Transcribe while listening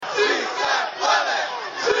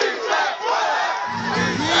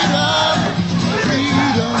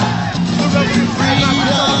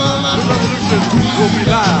We'll be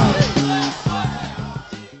live.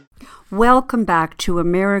 Welcome back to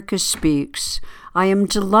America Speaks. I am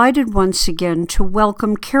delighted once again to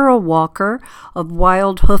welcome Carol Walker of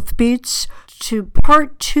Wild Hoofbeats to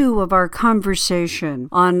part 2 of our conversation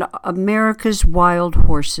on America's wild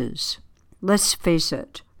horses. Let's face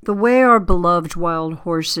it, the way our beloved wild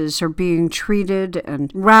horses are being treated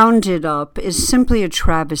and rounded up is simply a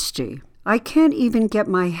travesty. I can't even get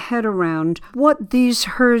my head around what these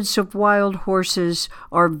herds of wild horses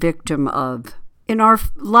are victim of. In our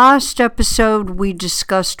last episode, we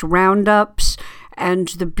discussed roundups and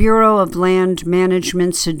the Bureau of Land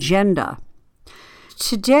Management's agenda.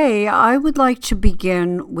 Today, I would like to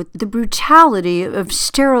begin with the brutality of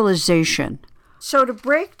sterilization. So to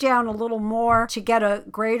break down a little more, to get a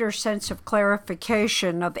greater sense of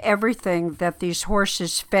clarification of everything that these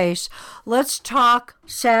horses face, let's talk,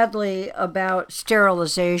 sadly, about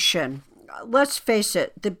sterilization. Let's face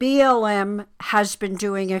it, the BLM has been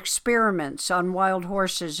doing experiments on wild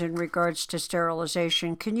horses in regards to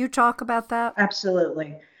sterilization. Can you talk about that?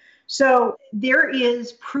 Absolutely. So there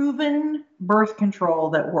is proven birth control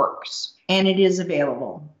that works, and it is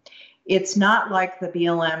available. It's not like the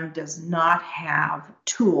BLM does not have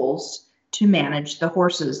tools to manage the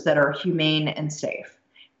horses that are humane and safe.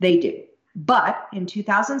 They do. But in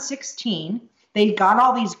 2016, they got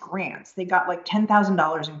all these grants. They got like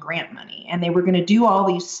 $10,000 in grant money, and they were going to do all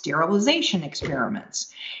these sterilization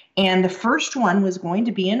experiments. And the first one was going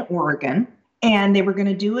to be in Oregon, and they were going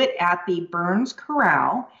to do it at the Burns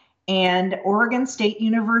Corral, and Oregon State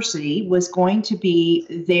University was going to be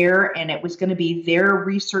there, and it was going to be their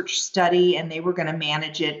research study, and they were going to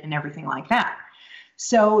manage it and everything like that.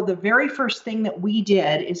 So the very first thing that we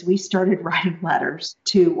did is we started writing letters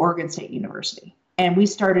to Oregon State University. And we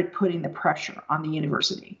started putting the pressure on the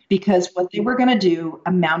university because what they were going to do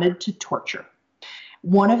amounted to torture.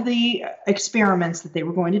 One of the experiments that they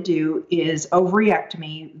were going to do is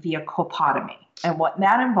ovarectomy via colpotomy. And what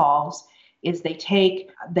that involves is they take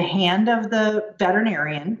the hand of the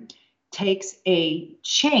veterinarian, takes a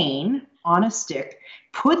chain on a stick,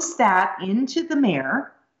 puts that into the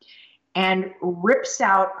mare, and rips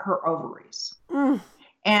out her ovaries.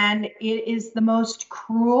 And it is the most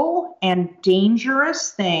cruel and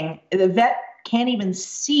dangerous thing. The vet can't even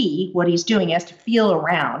see what he's doing. He has to feel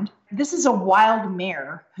around. This is a wild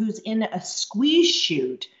mare who's in a squeeze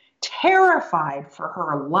chute, terrified for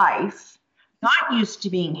her life, not used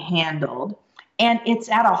to being handled. And it's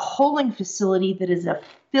at a holding facility that is a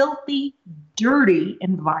filthy, dirty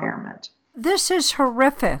environment. This is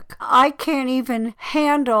horrific. I can't even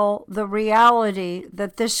handle the reality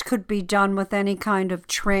that this could be done with any kind of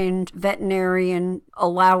trained veterinarian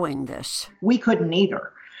allowing this. We couldn't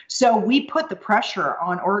either. So we put the pressure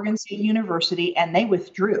on Oregon State University, and they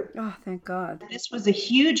withdrew. Oh, thank God. This was a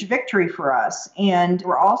huge victory for us. And there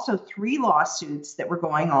were also 3 lawsuits that were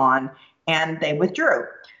going on, and they withdrew.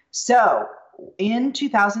 So in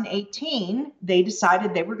 2018, they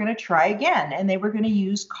decided they were going to try again, and they were going to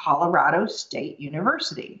use Colorado State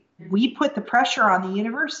University. We put the pressure on the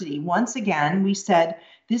university. Once again, we said,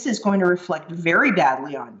 this is going to reflect very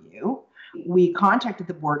badly on you. We contacted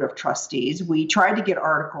the board of trustees. We tried to get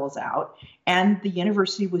articles out, and the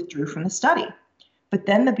university withdrew from the study. But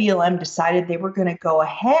then the BLM decided they were going to go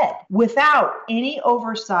ahead without any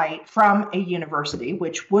oversight from a university,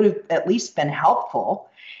 which would have at least been helpful.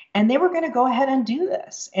 And they were going to go ahead and do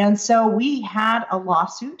this. And so we had a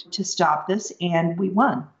lawsuit to stop this, and we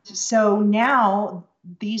won. So now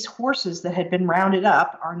these horses that had been rounded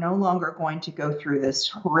up are no longer going to go through this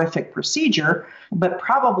horrific procedure, but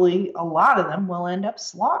probably a lot of them will end up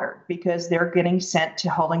slaughtered because they're getting sent to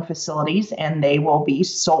holding facilities, and they will be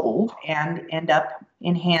sold and end up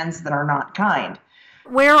in hands that are not kind.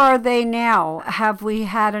 Where are they now? Have we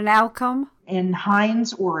had an outcome? In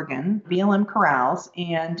Hines, Oregon, BLM corrals,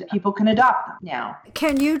 and people can adopt them now.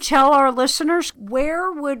 Can you tell our listeners,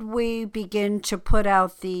 where would we begin to put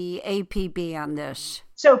out the APB on this?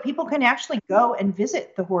 So people can actually go and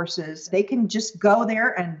visit the horses. They can just go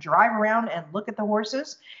there and drive around and look at the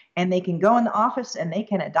horses, and they can go in the office and they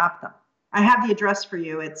can adopt them. I have the address for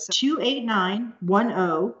you. It's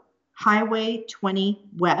 28910 Highway 20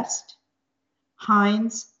 West,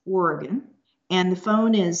 Hines, Oregon. And the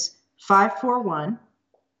phone is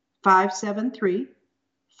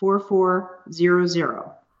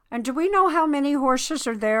 541-573-4400. And do we know how many horses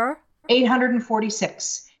are there?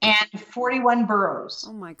 846 and 41 burros.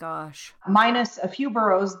 Oh my gosh. Minus a few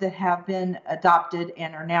burros that have been adopted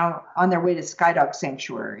and are now on their way to Skydog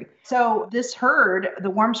Sanctuary. So this herd, the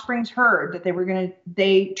Warm Springs herd that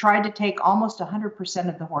they tried to take almost 100%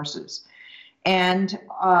 of the horses. And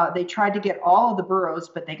they tried to get all of the burros,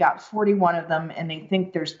 but they got 41 of them, and they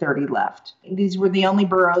think there's 30 left. These were the only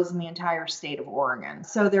burros in the entire state of Oregon.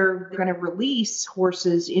 So they're going to release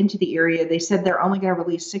horses into the area. They said they're only going to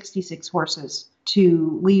release 66 horses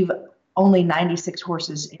to leave only 96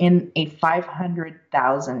 horses in a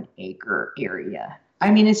 500,000 acre area.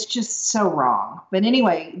 I mean, it's just so wrong. But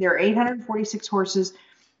anyway, there are 846 horses.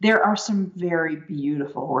 There are some very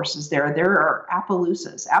beautiful horses there. There are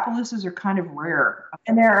Appaloosas. Appaloosas are kind of rare.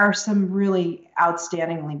 And there are some really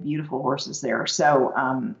outstandingly beautiful horses there. So,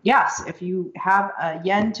 yes, if you have a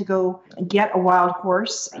yen to go get a wild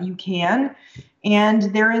horse, you can. And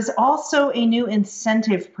there is also a new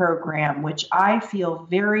incentive program, which I feel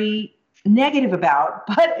very negative about,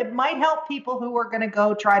 but it might help people who are going to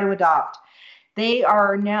go try to adopt. They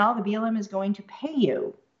are now, the BLM is going to pay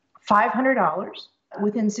you $500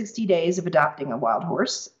 within 60 days of adopting a wild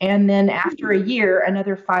horse. And then after a year,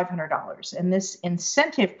 another $500. And this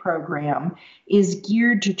incentive program is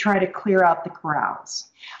geared to try to clear out the corrals.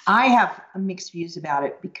 I have mixed views about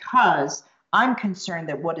it because I'm concerned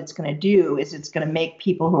that what it's going to do is it's going to make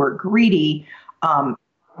people who are greedy,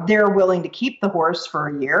 they're willing to keep the horse for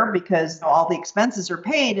a year because all the expenses are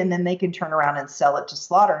paid, and then they can turn around and sell it to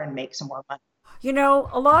slaughter and make some more money. You know,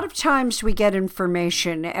 a lot of times we get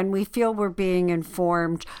information and we feel we're being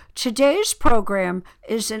informed. Today's program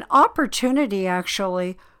is an opportunity,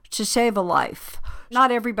 actually, to save a life. Not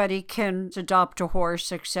everybody can adopt a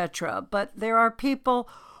horse, etc., but there are people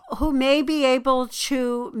who may be able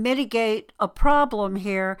to mitigate a problem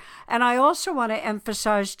here. And I also want to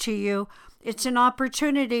emphasize to you, it's an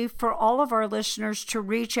opportunity for all of our listeners to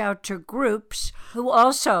reach out to groups who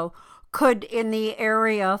also could in the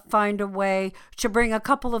area find a way to bring a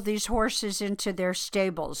couple of these horses into their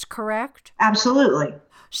stables, correct? Absolutely.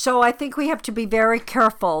 So I think we have to be very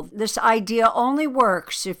careful. This idea only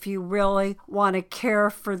works if you really want to care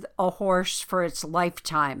for a horse for its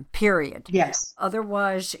lifetime, period. Yes.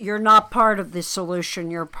 Otherwise, you're not part of the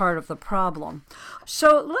solution, you're part of the problem.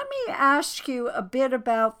 So let me ask you a bit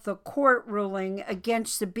about the court ruling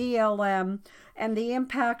against the BLM and the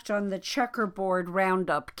impact on the checkerboard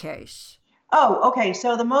roundup case. Oh, okay.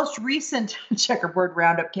 So the most recent checkerboard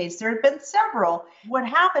roundup case, there have been several. What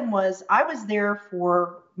happened was I was there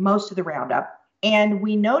for most of the roundup, and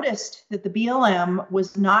we noticed that the BLM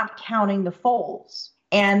was not counting the foals.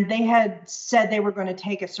 And they had said they were going to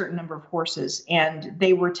take a certain number of horses, and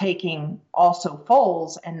they were taking also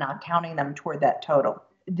foals and not counting them toward that total.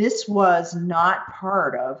 This was not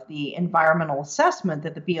part of the environmental assessment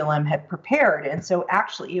that the BLM had prepared. And so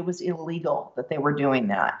actually it was illegal that they were doing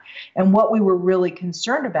that. And what we were really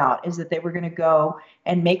concerned about is that they were going to go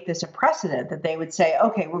and make this a precedent, that they would say,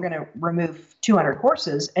 okay, we're going to remove 200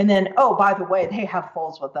 horses. And then, oh, by the way, they have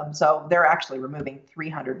foals with them. So they're actually removing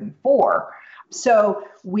 304. So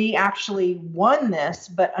we actually won this,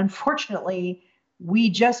 but unfortunately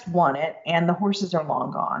we just won it and the horses are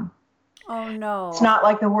long gone. Oh, no. It's not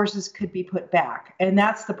like the horses could be put back. And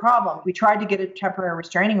that's the problem. We tried to get a temporary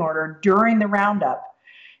restraining order during the roundup,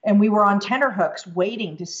 and we were on tenterhooks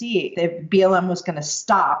waiting to see if BLM was going to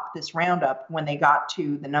stop this roundup when they got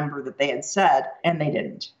to the number that they had said, and they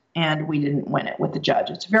didn't. And we didn't win it with the judge.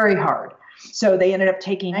 It's very hard. So they ended up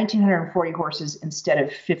taking 1,940 horses instead of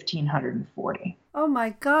 1,540. Oh,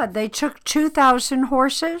 my God. They took 2,000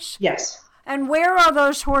 horses? Yes. And where are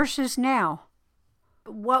those horses now?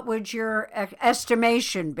 What would your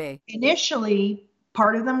estimation be? Initially,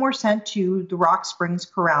 part of them were sent to the Rock Springs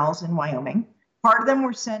Corrals in Wyoming. Part of them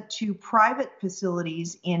were sent to private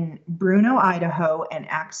facilities in Bruno, Idaho, and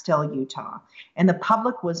Axtell, Utah. And the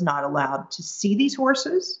public was not allowed to see these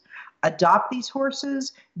horses, adopt these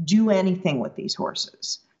horses, do anything with these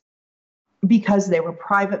horses because they were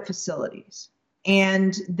private facilities.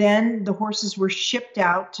 And then the horses were shipped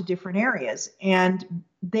out to different areas. And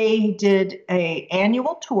they did an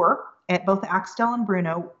annual tour at both Axtell and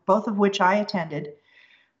Bruno, both of which I attended.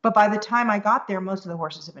 But by the time I got there, most of the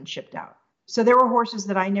horses had been shipped out. So there were horses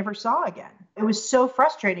that I never saw again. It was so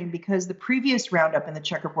frustrating because the previous roundup in the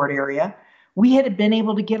checkerboard area, we had been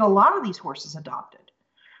able to get a lot of these horses adopted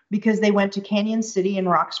because they went to Canyon City and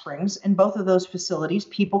Rock Springs, and both of those facilities,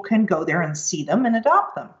 people can go there and see them and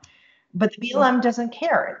adopt them. But the BLM doesn't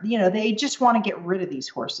care. You know, they just want to get rid of these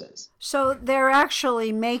horses. So they're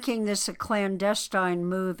actually making this a clandestine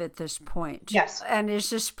move at this point. Yes. And is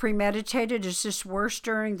this premeditated? Is this worse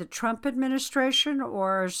during the Trump administration,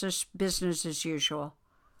 or is this business as usual?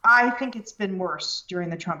 I think it's been worse during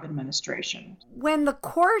the Trump administration. When the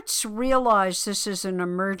courts realize this is an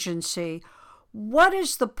emergency, What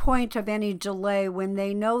is the point of any delay when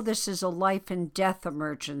they know this is a life and death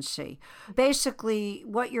emergency? Basically,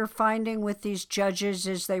 what you're finding with these judges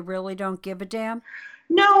is they really don't give a damn?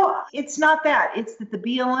 No, it's not that. It's that the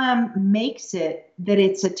BLM makes it that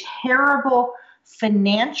it's a terrible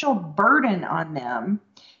financial burden on them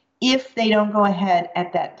if they don't go ahead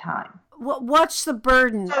at that time. What's the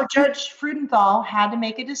burden? So Judge Freudenthal had to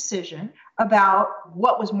make a decision about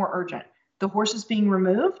what was more urgent, the horses being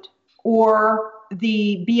removed or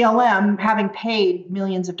the BLM having paid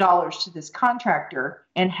millions of dollars to this contractor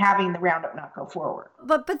and having the roundup not go forward.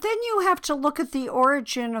 But then you have to look at the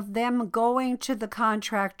origin of them going to the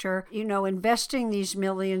contractor, investing these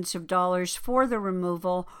millions of dollars for the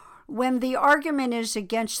removal when the argument is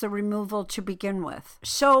against the removal to begin with.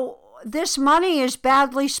 So this money is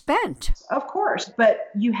badly spent. Of course, but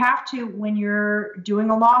you have to, when you're doing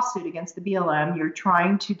a lawsuit against the BLM, you're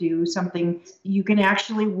trying to do something you can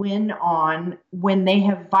actually win on when they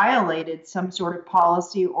have violated some sort of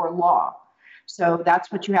policy or law. So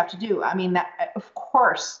that's what you have to do. I mean, that, of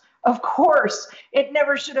course, it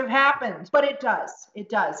never should have happened, but it does. It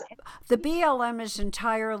does. The BLM is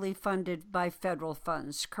entirely funded by federal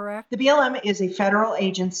funds, correct? The BLM is a federal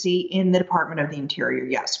agency in the Department of the Interior,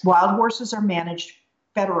 yes. Wild horses are managed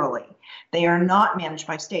federally. They are not managed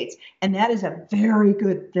by states, and that is a very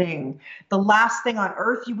good thing. The last thing on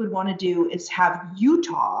earth you would want to do is have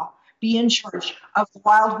Utah be in charge of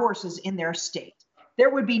wild horses in their state.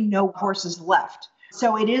 There would be no horses left.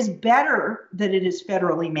 So it is better that it is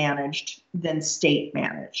federally managed than state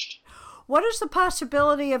managed. What is the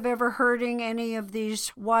possibility of ever herding any of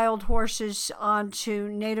these wild horses onto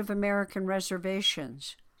Native American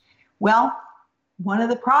reservations? Well, one of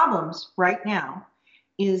the problems right now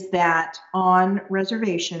is that on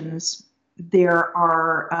reservations, there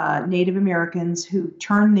are Native Americans who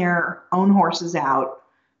turn their own horses out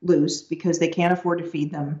loose because they can't afford to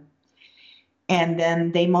feed them. And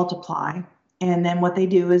then they multiply. And then what they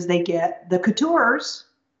do is they get the coutures,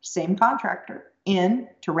 same contractor, in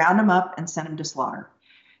to round them up and send them to slaughter.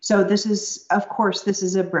 So this is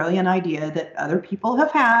a brilliant idea that other people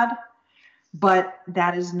have had, but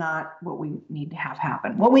that is not what we need to have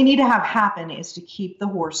happen. What we need to have happen is to keep the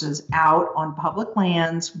horses out on public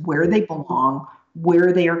lands where they belong,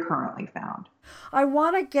 where they are currently found. I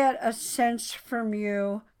want to get a sense from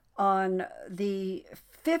you on the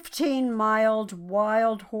 15-mile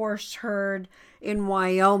wild horse herd in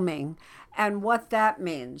Wyoming and what that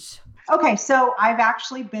means. Okay, so I've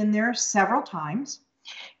actually been there several times,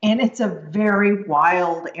 and it's a very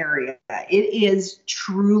wild area. It is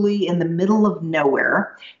truly in the middle of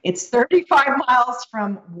nowhere. It's 35 miles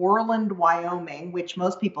from Worland, Wyoming, which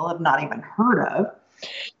most people have not even heard of.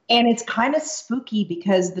 And it's kind of spooky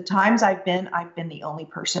because the times I've been the only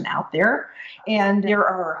person out there. And there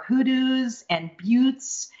are hoodoos and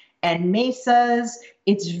buttes and mesas.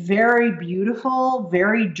 It's very beautiful,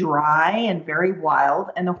 very dry, and very wild.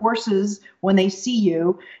 And the horses, when they see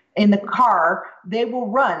you in the car, they will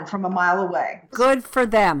run from a mile away. Good for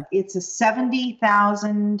them. It's a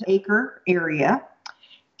 70,000 acre area.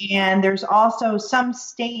 And there's also some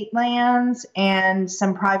state lands and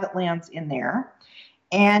some private lands in there.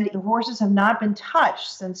 And the horses have not been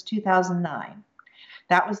touched since 2009.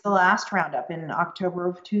 That was the last roundup in October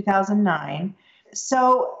of 2009.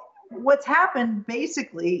 So what's happened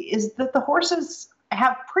basically is that the horses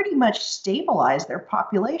have pretty much stabilized their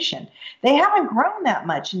population. They haven't grown that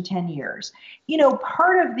much in 10 years.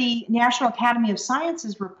 Part of the National Academy of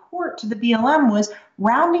Sciences report to the BLM was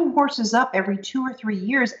rounding horses up every 2 or 3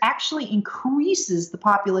 years actually increases the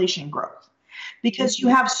population growth. Because you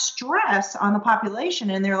have stress on the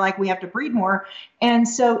population and they're like, we have to breed more. And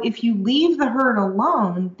so if you leave the herd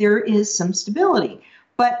alone, there is some stability.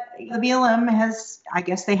 But the BLM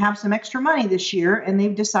they have some extra money this year and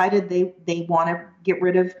they've decided they want to get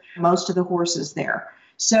rid of most of the horses there.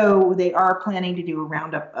 So they are planning to do a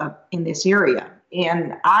roundup in this area.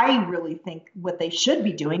 And I really think what they should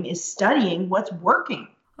be doing is studying what's working.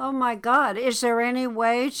 Oh my God. Is there any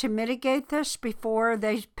way to mitigate this before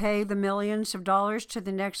they pay the millions of dollars to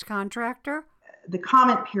the next contractor? The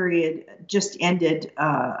comment period just ended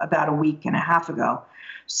about a week and a half ago.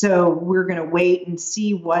 So we're going to wait and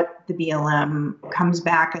see what the BLM comes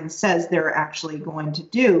back and says they're actually going to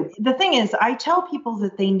do. The thing is, I tell people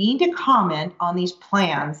that they need to comment on these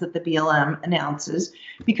plans that the BLM announces,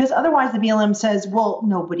 because otherwise the BLM says, well,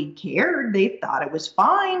 nobody cared. They thought it was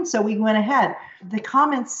fine, so we went ahead. The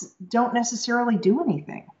comments don't necessarily do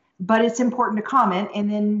anything. but it's important to comment. And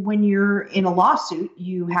then when you're in a lawsuit,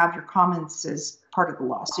 you have your comments as part of the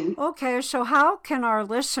lawsuit. Okay, so how can our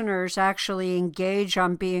listeners actually engage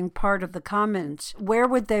on being part of the comments? Where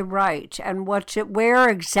would they write, and where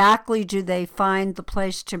exactly do they find the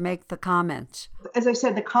place to make the comments? As I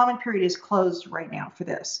said, the comment period is closed right now for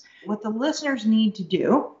this. What the listeners need to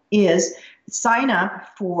do is sign up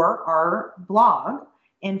for our blog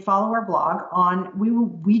and follow our blog on,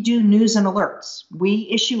 we do news and alerts. We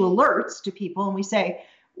issue alerts to people and we say,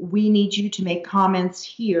 we need you to make comments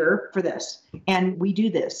here for this. And we do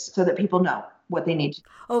this so that people know what they need to do.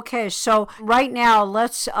 Okay, so right now,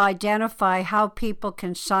 let's identify how people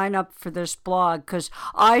can sign up for this blog, because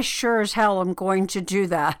I sure as hell am going to do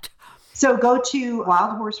that. So go to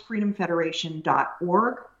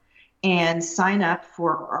wildhorsefreedomfederation.org and sign up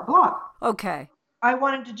for our blog. Okay. I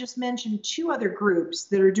wanted to just mention two other groups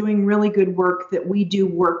that are doing really good work that we do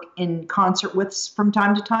work in concert with from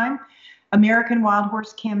time to time. American Wild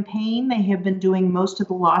Horse Campaign, they have been doing most of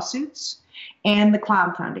the lawsuits, and the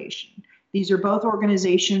Cloud Foundation. These are both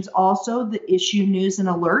organizations also that issue news and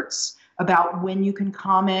alerts about when you can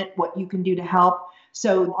comment, what you can do to help.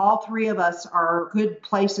 So all three of us are good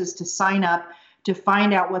places to sign up, to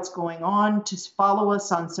find out what's going on, to follow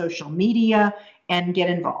us on social media, and get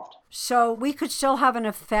involved. So we could still have an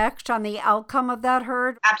effect on the outcome of that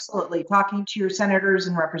herd? Absolutely. Talking to your senators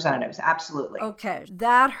and representatives. Absolutely. Okay.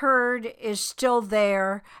 That herd is still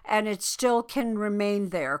there and it still can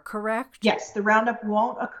remain there, correct? Yes. The roundup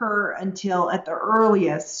won't occur until at the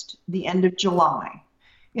earliest, the end of July.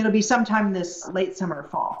 It'll be sometime this late summer or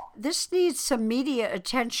fall. This needs some media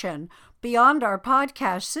attention. Beyond our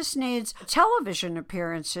podcast, this needs television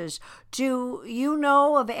appearances. Do you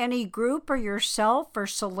know of any group or yourself or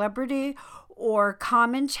celebrity or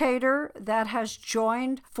commentator that has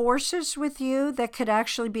joined forces with you that could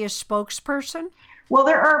actually be a spokesperson? Well,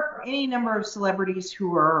 there are any number of celebrities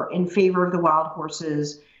who are in favor of the wild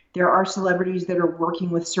horses. There are celebrities that are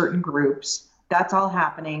working with certain groups. That's all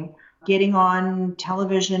happening. Getting on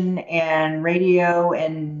television and radio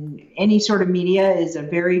and any sort of media is a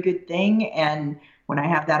very good thing. And when I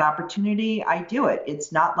have that opportunity, I do it.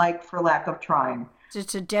 It's not like for lack of trying.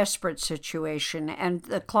 It's a desperate situation and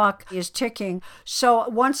the clock is ticking. So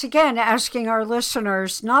once again, asking our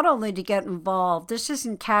listeners not only to get involved, this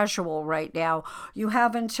isn't casual right now. You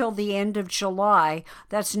have until the end of July.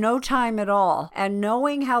 That's no time at all. And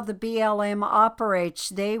knowing how the BLM operates,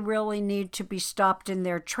 they really need to be stopped in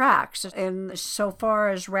their tracks. And so far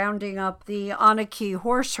as rounding up the Anakie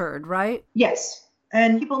horse herd, right? Yes.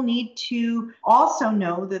 And people need to also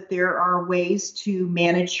know that there are ways to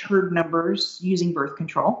manage herd numbers using birth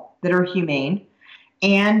control that are humane,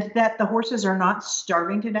 and that the horses are not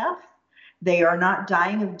starving to death. They are not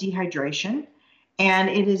dying of dehydration. And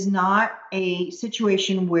it is not a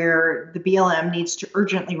situation where the BLM needs to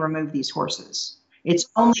urgently remove these horses. It's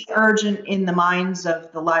only urgent in the minds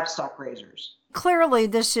of the livestock raisers. Clearly,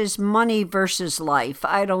 this is money versus life.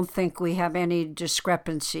 I don't think we have any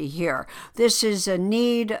discrepancy here. This is a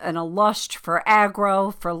need and a lust for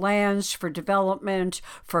agro, for lands, for development,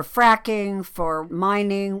 for fracking, for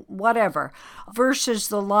mining, whatever, versus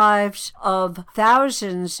the lives of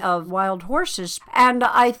thousands of wild horses. And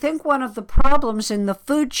I think one of the problems in the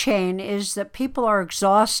food chain is that people are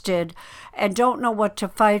exhausted and don't know what to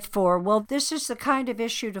fight for. Well, this is the kind of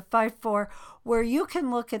issue to fight for where you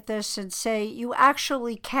can look at this and say you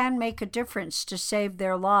actually can make a difference to save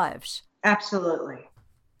their lives. Absolutely.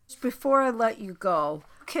 Before I let you go,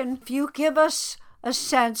 can you give us a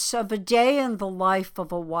sense of a day in the life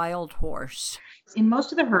of a wild horse? In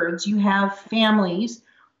most of the herds, you have families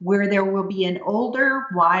where there will be an older,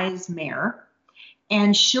 wise mare,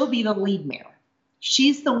 and she'll be the lead mare.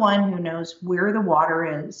 She's the one who knows where the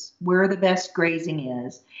water is, where the best grazing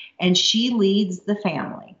is, and she leads the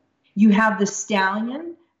family. You have the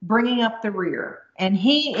stallion bringing up the rear, and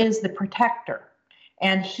he is the protector,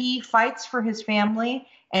 and he fights for his family,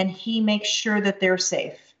 and he makes sure that they're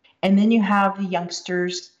safe. And then you have the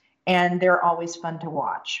youngsters, and they're always fun to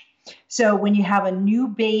watch. So when you have a new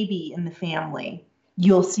baby in the family,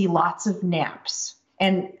 you'll see lots of naps.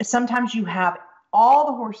 And sometimes you have all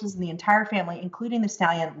the horses in the entire family, including the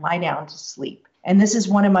stallion, lie down to sleep. And this is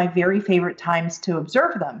one of my very favorite times to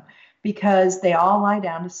observe them, because they all lie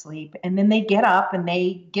down to sleep and then they get up and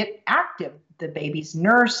they get active. The babies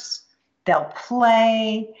nurse, they'll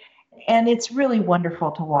play, and it's really wonderful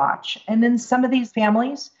to watch. And then some of these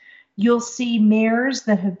families, you'll see mares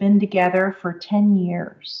that have been together for 10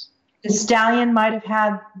 years. The stallion might have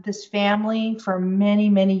had this family for many,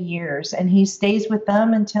 many years, and he stays with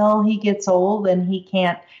them until he gets old and he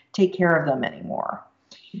can't take care of them anymore.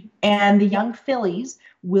 And the young fillies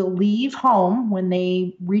will leave home when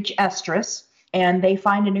they reach estrus and they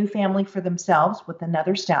find a new family for themselves with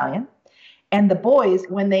another stallion. And the boys,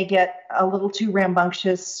 when they get a little too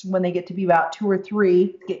rambunctious, when they get to be about 2 or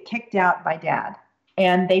 3, get kicked out by dad.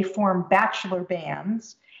 And they form bachelor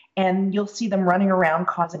bands, and you'll see them running around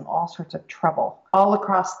causing all sorts of trouble all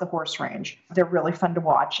across the horse range. They're really fun to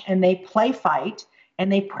watch. And they play fight,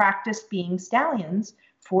 and they practice being stallions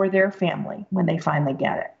for their family when they finally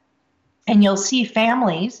get it. And you'll see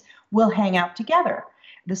families will hang out together.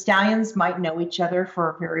 The stallions might know each other for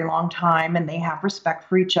a very long time, and they have respect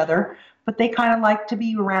for each other, but they kind of like to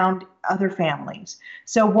be around other families.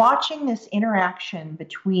 So watching this interaction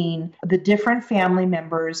between the different family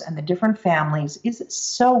members and the different families is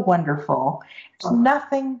so wonderful. There's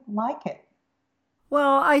nothing like it.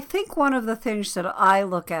 Well, I think one of the things that I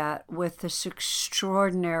look at with this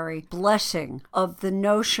extraordinary blessing of the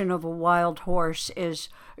notion of a wild horse is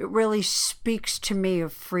it really speaks to me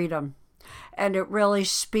of freedom. And it really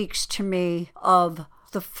speaks to me of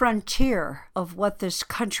the frontier of what this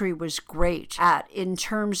country was great at in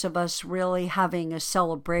terms of us really having a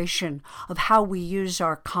celebration of how we use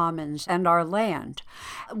our commons and our land.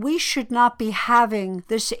 We should not be having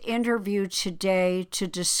this interview today to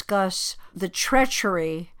discuss the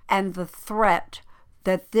treachery and the threat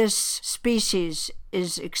that this species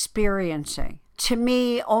is experiencing. To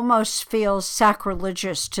me, almost feels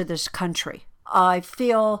sacrilegious to this country. I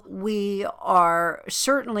feel we are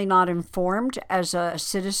certainly not informed as a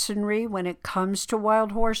citizenry when it comes to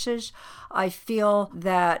wild horses. I feel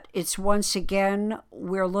that it's once again,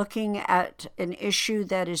 we're looking at an issue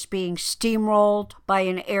that is being steamrolled by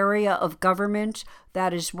an area of government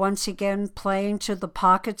that is once again playing to the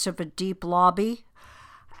pockets of a deep lobby.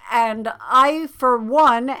 And I, for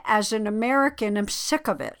one, as an American, am sick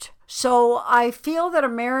of it. So I feel that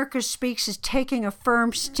America Speaks is taking a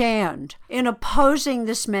firm stand in opposing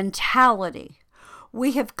this mentality.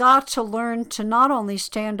 We have got to learn to not only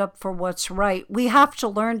stand up for what's right, we have to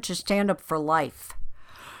learn to stand up for life.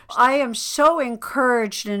 I am so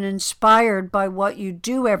encouraged and inspired by what you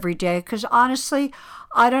do every day because honestly,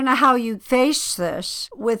 I don't know how you face this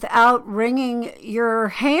without wringing your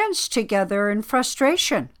hands together in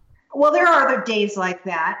frustration. Well, there are other days like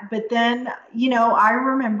that, but then, I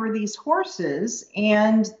remember these horses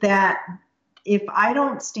and that if I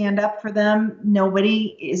don't stand up for them,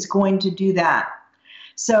 nobody is going to do that.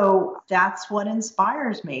 So that's what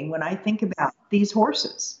inspires me when I think about these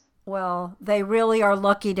horses. Well, they really are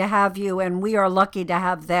lucky to have you, and we are lucky to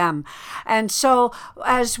have them. And so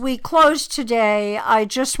as we close today, I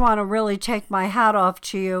just want to really take my hat off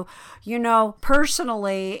to you.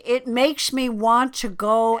 Personally, it makes me want to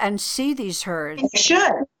go and see these herds. You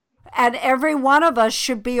should. And every one of us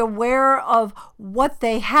should be aware of what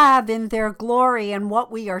they have in their glory and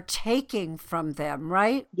what we are taking from them,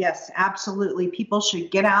 right? Yes, absolutely. People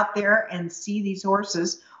should get out there and see these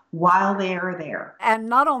horses while they are there. And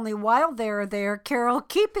not only while they're there, Carol,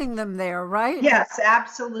 keeping them there, right? Yes,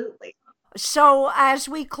 absolutely. So as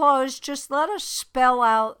we close, just let us spell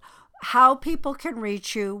out how people can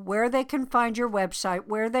reach you, where they can find your website,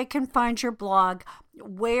 where they can find your blog,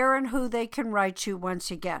 where and who they can write to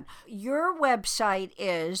once again. Your website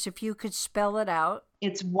is, if you could spell it out.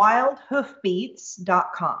 It's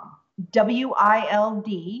wildhoofbeats.com.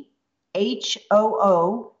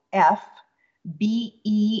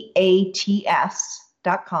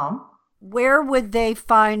 WILDHOOFBEATS.com. Where would they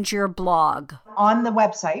find your blog? On the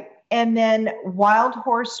website. And then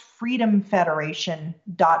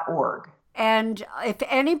wildhorsefreedomfederation.org. And if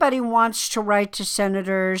anybody wants to write to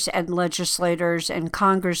senators and legislators and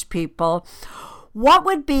congresspeople, what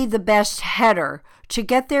would be the best header to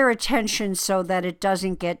get their attention so that it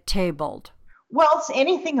doesn't get tabled? Well, it's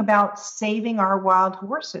anything about saving our wild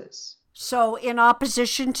horses. So in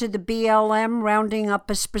opposition to the BLM rounding up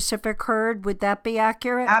a specific herd, would that be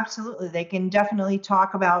accurate? Absolutely. They can definitely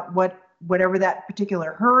talk about whatever that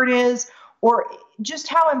particular herd is, or just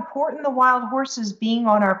how important the wild horses being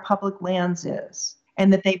on our public lands is,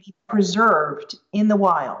 and that they be preserved in the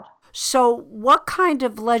wild. So what kind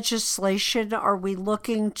of legislation are we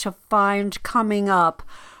looking to find coming up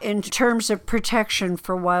in terms of protection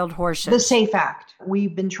for wild horses? The SAFE Act.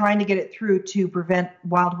 We've been trying to get it through to prevent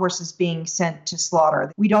wild horses being sent to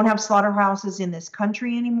slaughter. We don't have slaughterhouses in this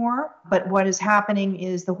country anymore, but what is happening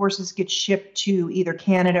is the horses get shipped to either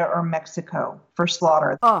Canada or Mexico for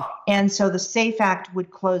slaughter. Oh. And so the SAFE Act would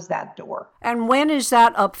close that door. And when is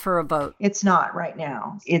that up for a vote? It's not right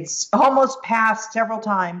now. It's almost passed several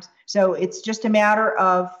times. So it's just a matter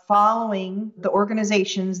of following the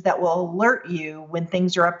organizations that will alert you when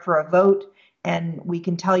things are up for a vote And we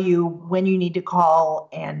can tell you when you need to call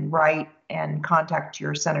and write and contact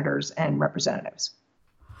your senators and representatives.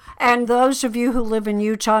 And those of you who live in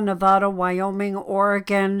Utah, Nevada, Wyoming,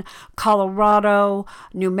 Oregon, Colorado,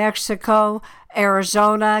 New Mexico,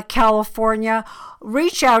 Arizona, California,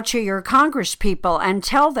 reach out to your congresspeople and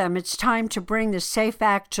tell them it's time to bring the SAFE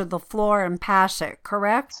Act to the floor and pass it,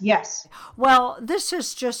 correct? Yes. Well, this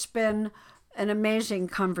has just been an amazing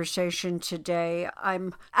conversation today.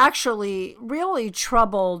 I'm actually really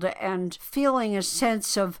troubled and feeling a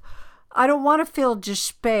sense of, I don't want to feel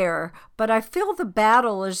despair, but I feel the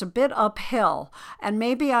battle is a bit uphill, and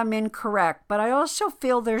maybe I'm incorrect, but I also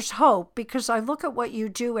feel there's hope because I look at what you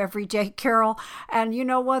do every day, Carol, and you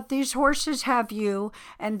know what? These horses have you,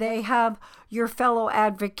 and they have your fellow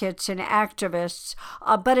advocates and activists,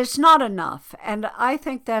 but it's not enough, and I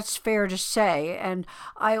think that's fair to say, and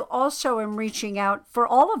I also am reaching out for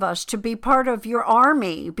all of us to be part of your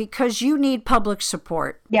army because you need public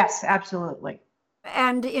support. Yes, absolutely.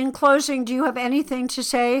 And in closing, do you have anything to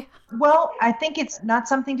say? Well, I think it's not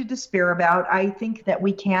something to despair about. I think that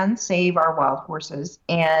we can save our wild horses,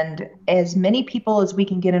 and as many people as we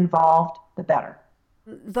can get involved, the better.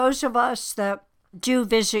 Those of us that do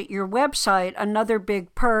visit your website, another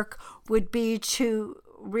big perk would be to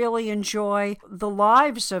really enjoy the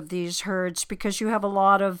lives of these herds because you have a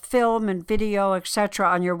lot of film and video, etc.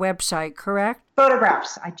 on your website, correct?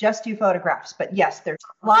 Photographs. I just do photographs, but yes, there's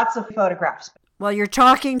lots of photographs. Well, you're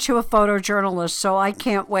talking to a photojournalist, so I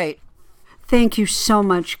can't wait. Thank you so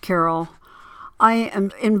much, Carol. I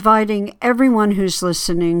am inviting everyone who's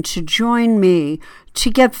listening to join me to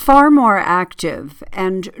get far more active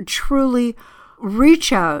and truly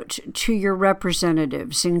reach out to your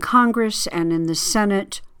representatives in Congress and in the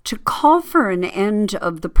Senate to call for an end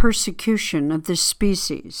of the persecution of this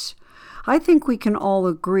species. I think we can all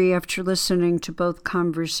agree after listening to both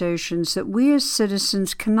conversations that we as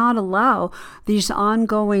citizens cannot allow these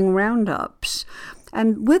ongoing roundups.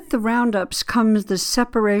 And with the roundups comes the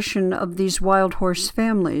separation of these wild horse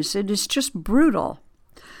families. It is just brutal.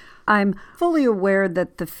 I'm fully aware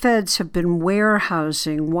that the feds have been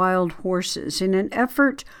warehousing wild horses in an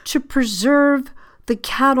effort to preserve the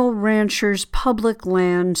cattle ranchers' public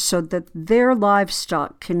land so that their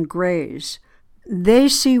livestock can graze. They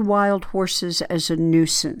see wild horses as a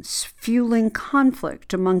nuisance, fueling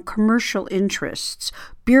conflict among commercial interests,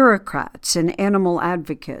 bureaucrats, and animal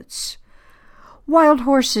advocates. Wild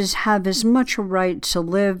horses have as much a right to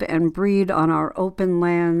live and breed on our open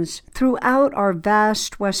lands throughout our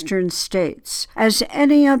vast western states as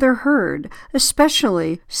any other herd,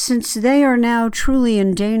 especially since they are now truly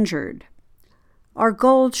endangered. Our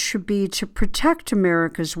goal should be to protect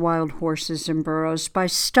America's wild horses and burros by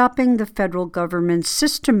stopping the federal government's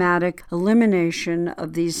systematic elimination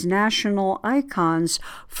of these national icons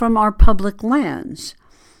from our public lands.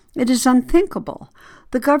 It is unthinkable.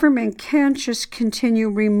 The government can't just continue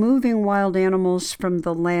removing wild animals from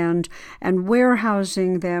the land and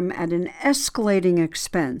warehousing them at an escalating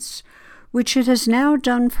expense, which it has now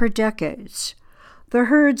done for decades. The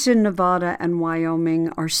herds in Nevada and Wyoming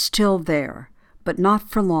are still there, but not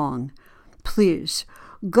for long. Please,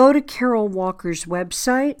 go to Carol Walker's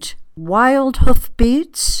website,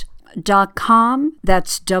 wildhoofbeats.com.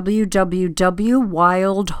 That's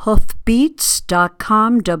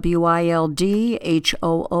www.wildhoofbeats.com,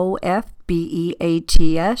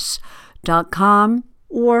 wildhoofbeats.com.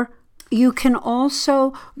 Or you can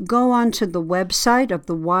also go onto the website of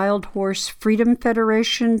the Wild Horse Freedom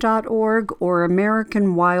Federation.org or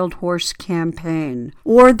American Wild Horse Campaign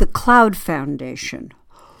or the Cloud Foundation.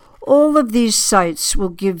 All of these sites will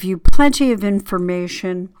give you plenty of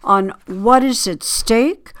information on what is at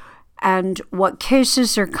stake and what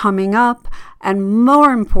cases are coming up, and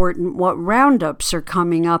more important, what roundups are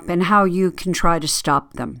coming up and how you can try to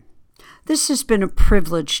stop them. This has been a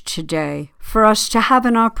privilege today for us to have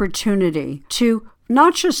an opportunity to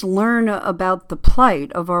not just learn about the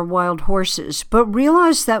plight of our wild horses, but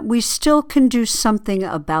realize that we still can do something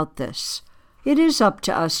about this. It is up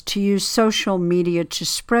to us to use social media to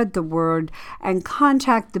spread the word and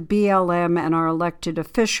contact the BLM and our elected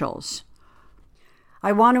officials.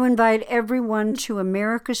 I want to invite everyone to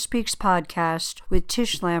America Speaks podcast with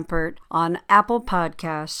Tish Lampert on Apple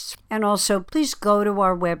Podcasts. And also, please go to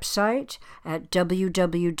our website at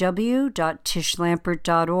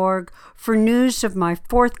www.tishlampert.org for news of my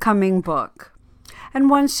forthcoming book. And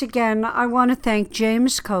once again, I want to thank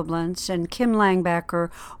James Koblenz and Kim Langbacker,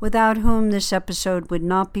 without whom this episode would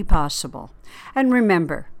not be possible. And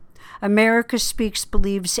remember, America Speaks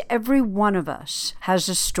believes every one of us has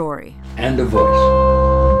a story and a voice.